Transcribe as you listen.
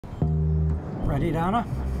Ready, Donna?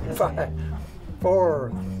 5,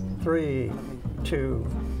 4, 3, 2,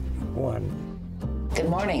 1. Good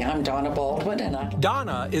morning, I'm Donna Baldwin, and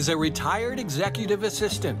Donna is a retired executive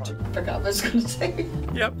assistant. forgot what I was going to say.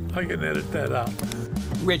 Yep, I can edit that out.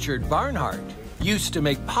 Richard Barnhart used to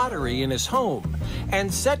make pottery in his home,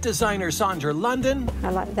 and set designer Sondra London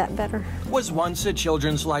I like that better. was once a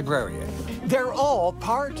children's librarian. They're all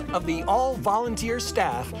part of the all-volunteer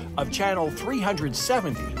staff of Channel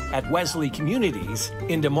 370 at Wesley Communities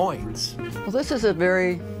in Des Moines. Well, this is a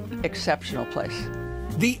very exceptional place.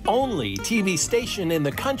 The only TV station in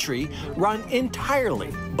the country run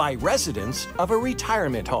entirely by residents of a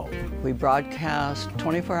retirement home. We broadcast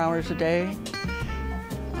 24 hours a day,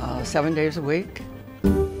 7 days a week.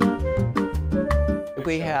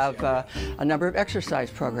 We have a number of exercise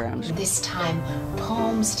programs. This time,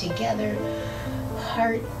 palms together,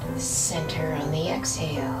 heart center on the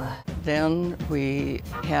exhale. Then we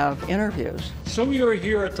have interviews. So we are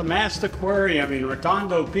here at the Mast Aquarium in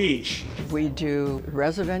Redondo Beach. We do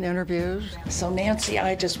resident interviews. So Nancy,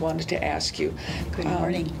 I just wanted to ask you, good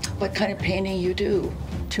morning, what kind of painting you do?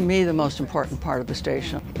 To me, the most important part of the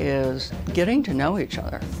station is getting to know each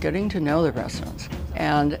other, getting to know the residents.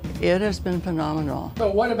 And it has been phenomenal.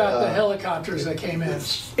 But what about the helicopters that came in?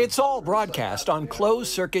 It's all broadcast on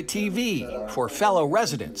closed-circuit TV for fellow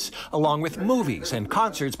residents, along with movies and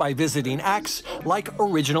concerts by visiting acts like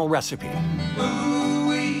Original Recipe.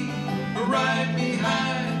 Ooh-wee, we're right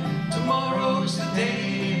behind. Tomorrow's the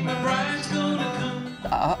day my bride's gonna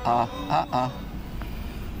come.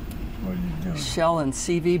 Shell and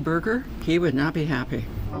CV Burger, he would not be happy.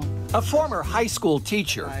 A former high school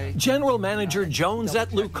teacher, General Manager Joan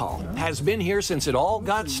Zatloukal, has been here since it all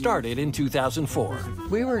got started in 2004.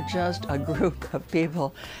 We were just a group of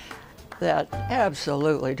people that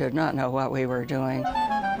absolutely did not know what we were doing.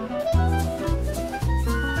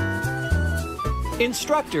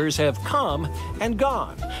 Instructors have come and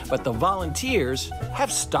gone, but the volunteers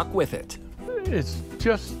have stuck with it. It's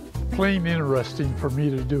just plain interesting for me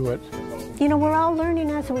to do it. You know, we're all learning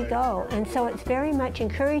as we go, and so it's very much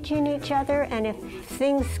encouraging each other, and if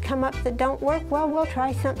things come up that don't work, well, we'll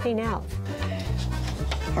try something else.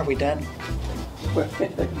 Are we done?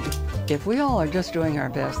 If we all are just doing our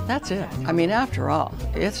best, that's it. I mean, after all,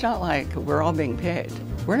 it's not like we're all being paid.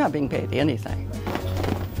 We're not being paid anything.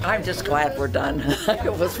 I'm just glad we're done.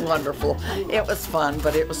 It was wonderful. It was fun,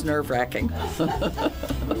 but it was nerve-wracking.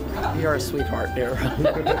 You're a sweetheart, dear.